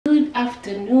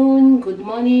afternoon, good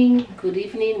morning, good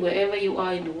evening, wherever you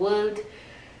are in the world.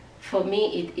 For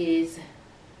me it is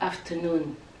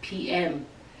afternoon, PM.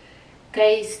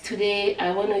 Guys, today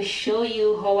I want to show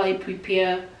you how I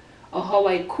prepare or how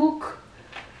I cook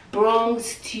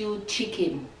Bronx stewed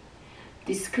chicken.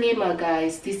 Disclaimer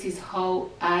guys, this is how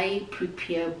I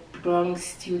prepare Bronx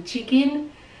stewed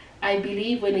chicken. I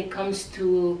believe when it comes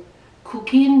to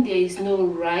cooking, there is no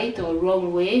right or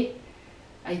wrong way.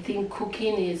 I think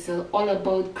cooking is all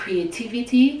about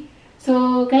creativity.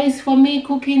 So guys, for me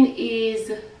cooking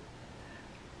is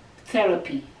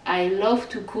therapy. I love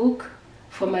to cook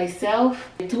for myself.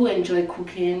 I do enjoy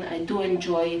cooking. I do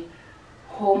enjoy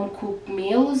home cooked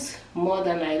meals more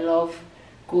than I love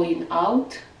going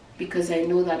out, because I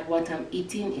know that what I'm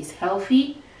eating is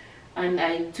healthy, and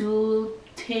I do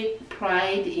take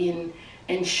pride in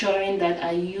ensuring that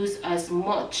I use as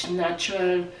much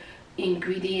natural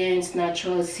ingredients,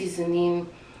 natural seasoning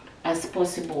as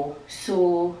possible.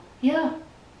 So yeah,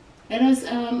 let us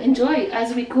enjoy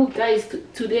as we cook. Guys,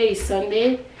 today is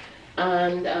Sunday,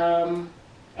 and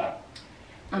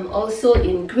I'm also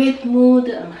in great mood.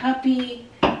 I'm happy.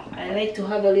 I like to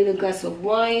have a little glass of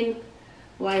wine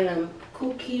while I'm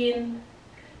cooking.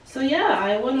 So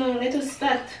yeah, let us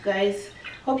start, guys.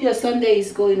 Hope your Sunday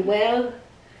is going well.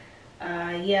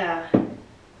 Yeah.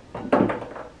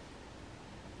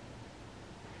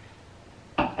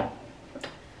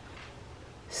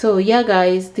 So yeah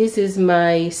guys, this is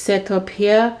my setup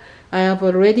here. I have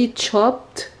already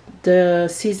chopped the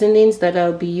seasonings that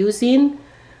I'll be using.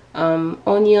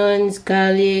 Onions,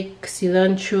 garlic,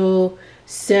 cilantro,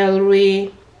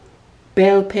 celery,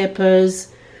 bell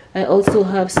peppers. I also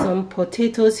have some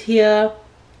potatoes here,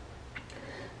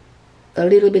 a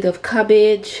little bit of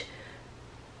cabbage.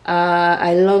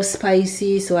 I love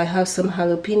spicy, so I have some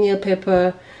jalapeno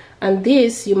pepper. And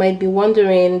this, you might be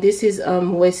wondering, this is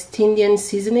West Indian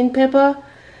seasoning pepper.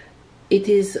 It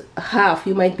is half.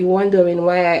 You might be wondering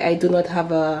why I do not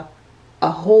have a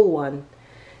whole one.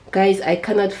 Guys, I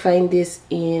cannot find this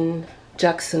in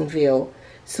Jacksonville.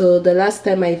 So the last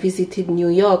time I visited New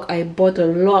York, I bought a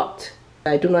lot.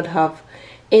 I do not have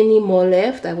any more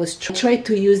left. I was trying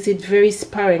to use it very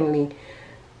sparingly,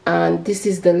 and this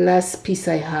is the last piece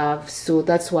I have, so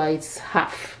that's why it's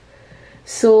half.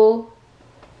 So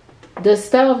the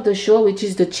star of the show, which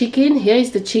is the chicken. Here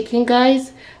is the chicken,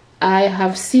 guys. I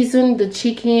have seasoned the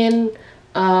chicken.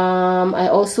 I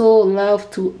also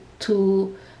love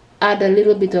to add a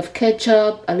little bit of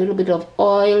ketchup, a little bit of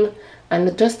oil,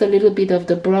 and just a little bit of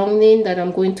the browning that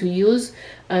I'm going to use,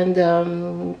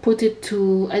 and put it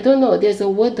to, I don't know, there's a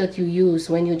word that you use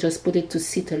when you just put it to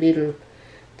sit a little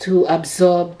to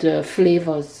absorb the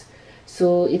flavors.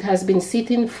 So it has been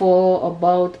sitting for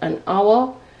about an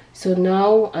hour. So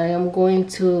now I am going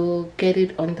to get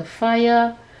it on the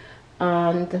fire,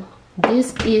 and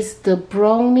this is the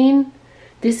browning.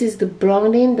 This is the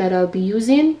browning that I'll be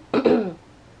using.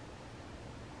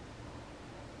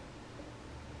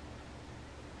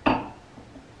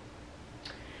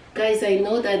 Guys, I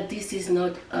know that this is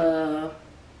not a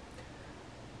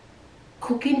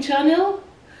cooking channel,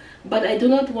 but I do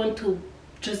not want to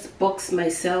just box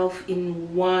myself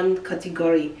in one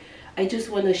category. I just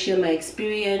want to share my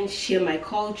experience, share my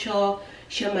culture,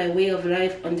 share my way of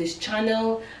life on this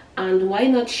channel, and why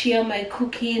not share my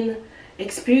cooking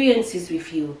experiences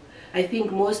with you? I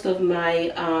think most of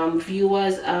my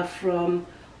viewers are from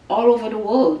all over the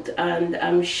world, and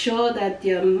I'm sure that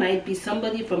there might be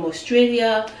somebody from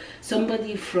Australia,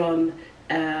 somebody from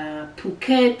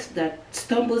Phuket that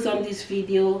stumbles on this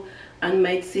video and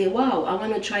might say, wow, I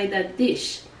want to try that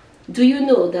dish. Do you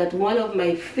know that one of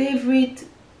my favorite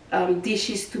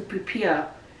dishes to prepare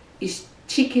is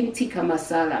chicken tikka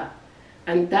masala?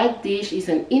 And that dish is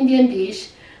an Indian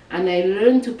dish, and I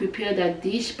learned to prepare that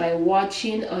dish by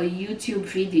watching a YouTube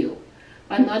video.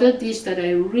 Another dish that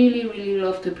I really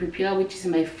love to prepare, which is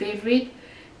my favorite,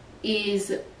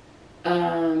 is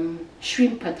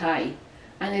shrimp pad thai,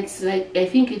 and it's like, I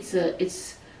think it's a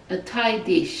Thai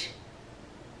dish.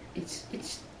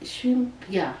 It's shrimp,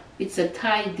 yeah, it's a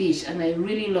Thai dish, and I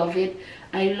really love it.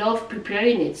 I love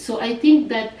preparing it. So I think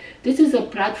that this is a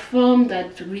platform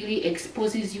that really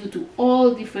exposes you to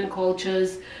all different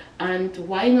cultures, and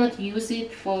why not use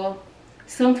it for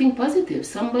something positive?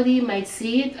 Somebody might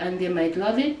see it and they might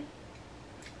love it,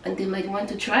 and they might want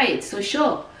to try it. So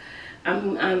sure,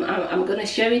 I'm gonna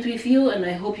share it with you, and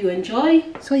I hope you enjoy.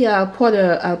 So yeah, I'll pour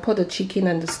the chicken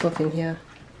and the stuff in here.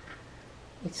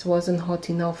 It wasn't hot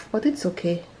enough, but it's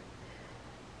okay.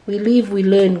 We live, we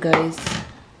learn, guys.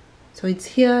 So it's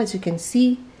here, as you can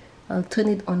see. I'll turn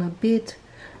it on a bit,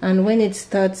 and when it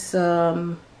starts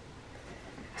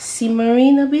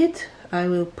simmering a bit, I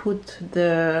will put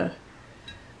the,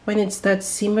 when it starts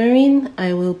simmering,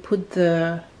 I will put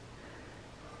the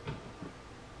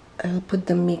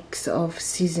mix of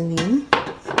seasoning,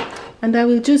 and I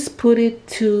will just put it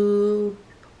to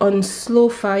on slow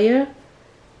fire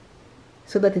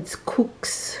so that it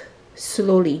cooks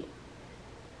slowly.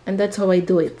 And that's how I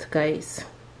do it, guys.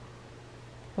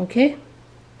 Okay,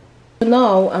 so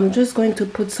now I'm just going to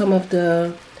put some of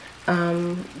the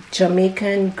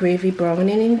Jamaican gravy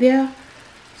browning in there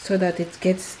so that it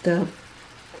gets the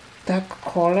dark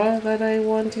color that I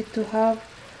want it to have.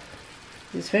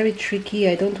 It's very tricky.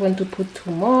 I don't want to put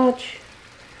too much.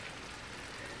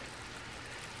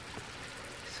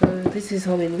 So this is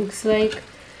how it looks like,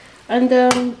 and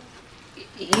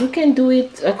you can do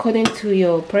it according to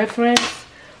your preference,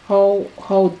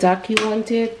 how dark you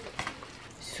want it.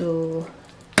 So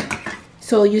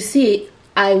you see,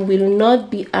 I will not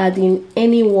be adding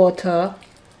any water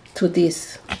to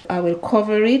this. I will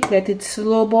cover it, let it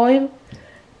slow boil,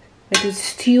 let it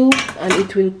stew, and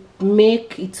it will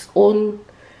make its own,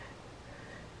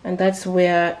 and that's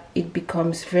where it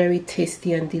becomes very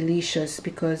tasty and delicious,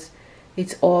 because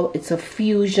it's a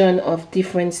fusion of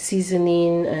different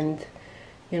seasoning, and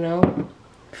you know,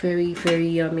 very, very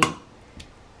yummy.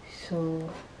 So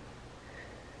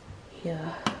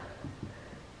yeah,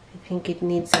 I think it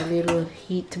needs a little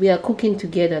heat. We are cooking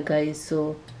together, guys,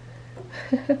 so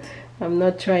I'm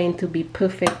not trying to be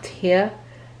perfect here.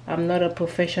 I'm not a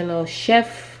professional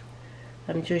chef.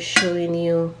 I'm just showing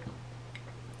you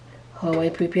how I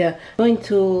prepare. I'm going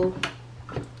to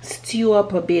stew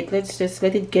up a bit. Let's just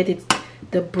let it get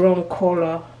the brown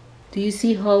color. Do you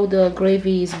see how the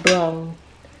gravy is brown?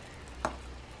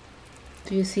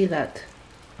 Do you see that?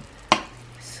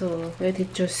 So let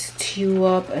it just stew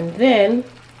up, and then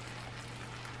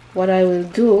what I will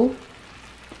do,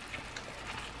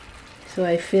 so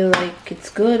I feel like it's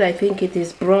good, I think it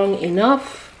is brown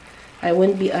enough. I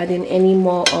won't be adding any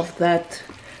more of that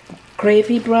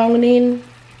gravy browning.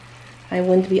 I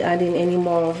won't be adding any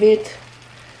more of it.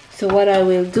 So what I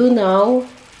will do now,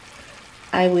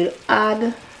 I will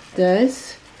add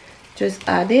this, just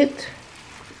add it,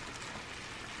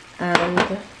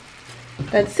 and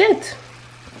that's it.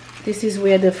 This is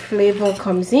where the flavor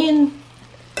comes in,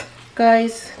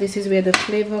 guys. This is where the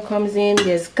flavor comes in.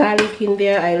 There's garlic in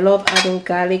there. I love adding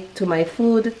garlic to my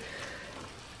food.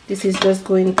 This is just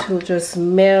going to just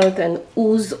melt and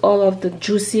ooze all of the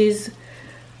juices,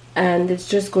 and it's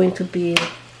just going to be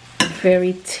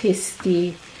very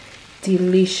tasty,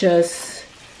 delicious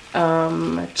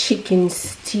chicken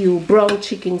stew, brown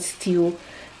chicken stew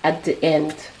at the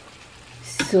end.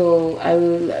 So I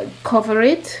will cover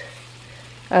it.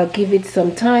 I'll give it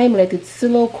some time, let it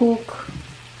slow cook,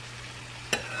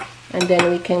 and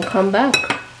then we can come back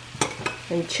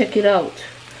and check it out.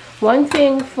 One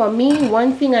thing for me,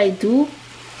 one thing I do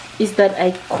is that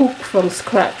I cook from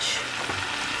scratch.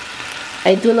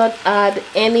 I do not add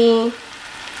any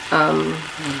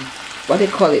what do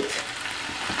you call it,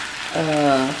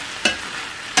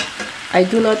 I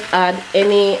do not add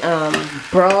any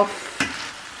broth.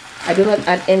 I do not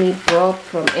add any broth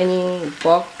from any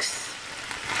box.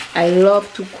 I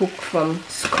love to cook from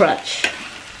scratch.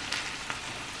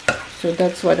 So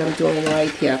that's what I'm doing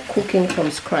right here, cooking from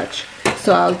scratch.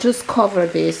 So I'll just cover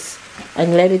this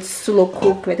and let it slow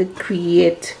cook, let it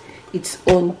create its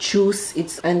own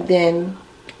juice, and then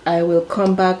I will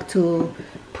come back to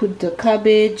put the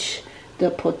cabbage, the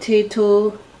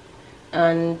potato,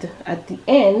 and at the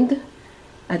end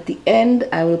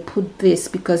I will put this,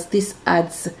 because this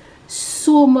adds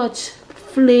so much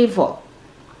flavor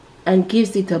and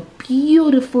gives it a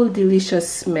beautiful,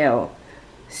 delicious smell.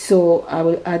 So I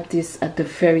will add this at the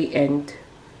very end.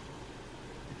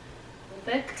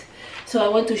 Perfect. So I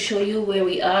want to show you where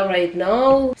we are right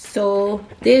now. So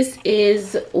this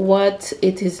is what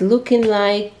it is looking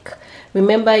like.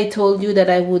 Remember, I told you that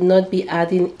I would not be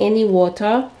adding any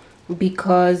water,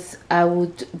 because I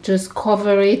would just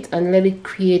cover it and let it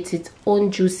create its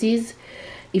own juices.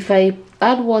 If I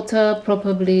add water,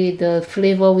 probably the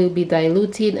flavor will be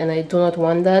diluted, and I do not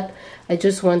want that. I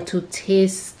just want to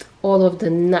taste all of the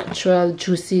natural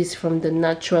juices from the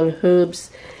natural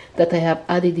herbs that I have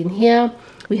added in here.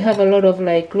 We have a lot of,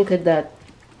 like, look at that.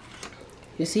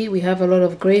 You see, we have a lot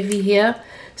of gravy here.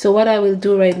 So what I will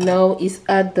do right now is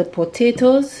add the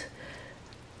potatoes.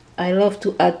 I love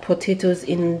to add potatoes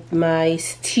in my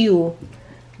stew,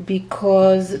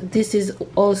 because this is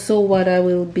also what I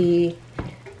will be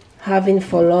having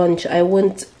for lunch. I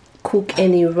won't cook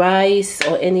any rice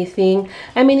or anything.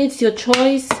 I mean, it's your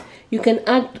choice. You can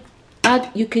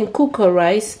you can cook a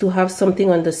rice to have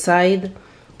something on the side.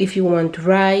 if you want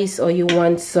rice or you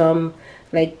want some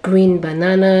like green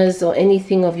bananas or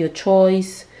anything of your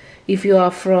choice. If you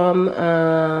are from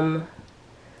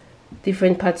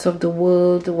different parts of the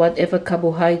world, whatever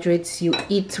carbohydrates you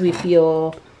eat with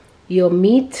your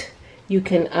meat, you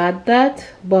can add that.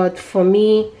 But for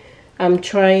me, I'm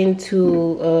trying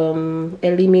to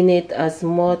eliminate as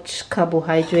much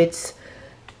carbohydrates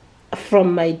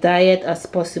from my diet as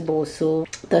possible, so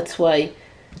that's why.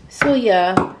 So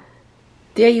yeah,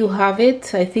 there you have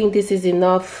it. I think this is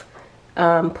enough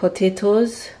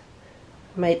potatoes.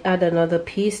 Might add another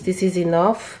piece. This is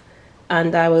enough,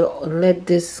 and I will let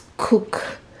this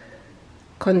cook,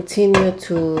 continue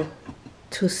to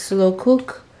slow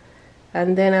cook,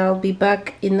 and then I'll be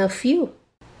back in a few.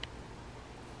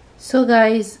 So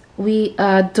guys, we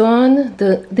are done.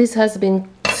 This has been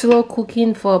slow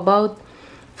cooking for about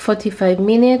 45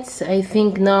 minutes. I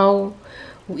think now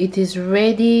it is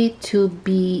ready to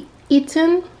be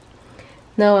eaten.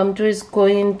 Now I'm just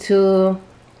going to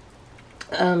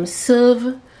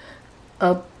serve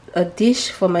a dish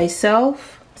for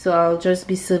myself. So I'll just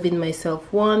be serving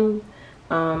myself one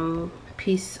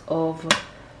piece of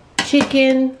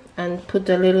chicken and put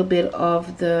a little bit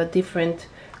of the different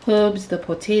herbs, the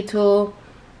potato,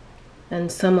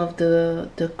 and some of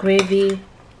the gravy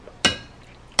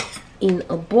in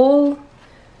a bowl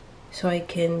so I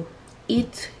can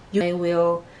eat. I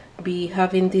will be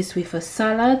having this with a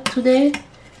salad today,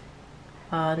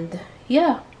 and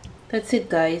yeah, that's it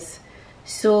guys.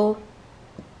 So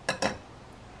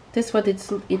that's what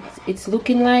it's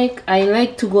looking like. I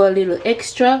like to go a little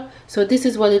extra, so this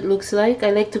is what it looks like. I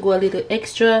like to go a little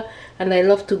extra, and I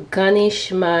love to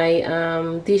garnish my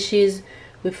dishes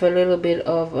with a little bit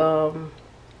of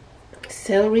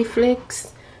celery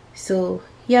flakes. So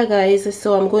yeah guys,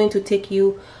 so I'm going to take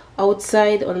you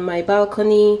outside on my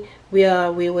balcony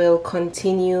where we will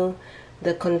continue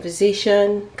the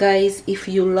conversation. Guys, if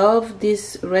you love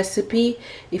this recipe,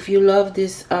 if you love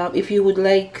this, if you would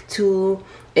like to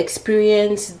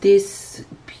experience this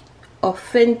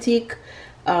authentic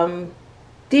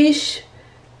dish,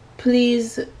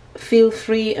 please feel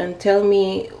free and tell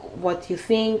me what you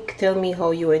think. Tell me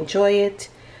how you enjoy it.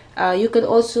 You can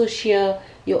also share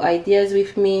your ideas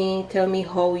with me. Tell me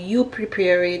how you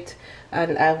prepare it,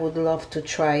 and I would love to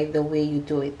try the way you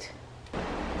do it.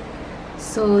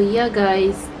 So yeah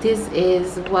guys, this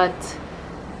is what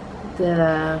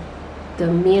the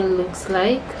meal looks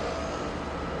like.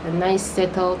 A nice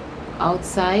setup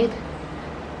outside.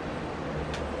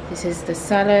 This is the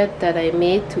salad that I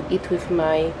made to eat with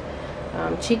my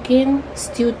chicken,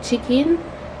 stewed chicken,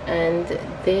 and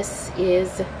this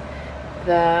is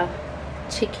the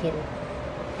chicken.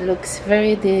 It looks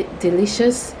very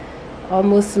delicious,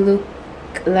 almost look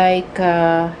like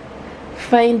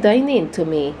fine dining to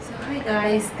me. So hi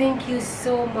guys, thank you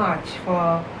so much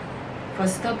for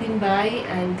stopping by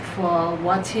and for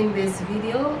watching this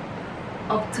video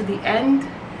up to the end.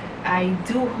 I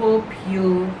do hope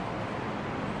you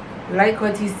like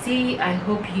what you see. I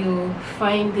hope you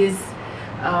find this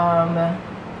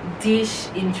dish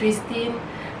interesting,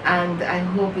 and I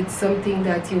hope it's something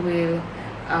that you will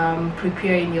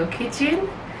prepare in your kitchen.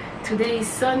 Today is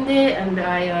Sunday and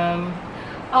I am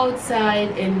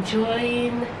outside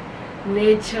enjoying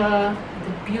nature,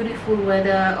 the beautiful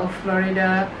weather of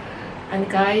Florida. And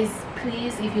guys,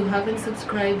 please, if you haven't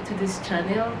subscribed to this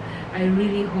channel, I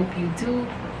really hope you do.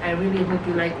 I really hope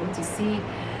you like what you see.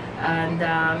 And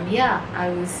yeah, I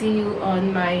will see you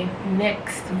on my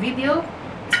next video.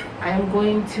 I am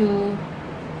going to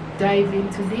dive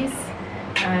into this,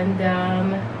 and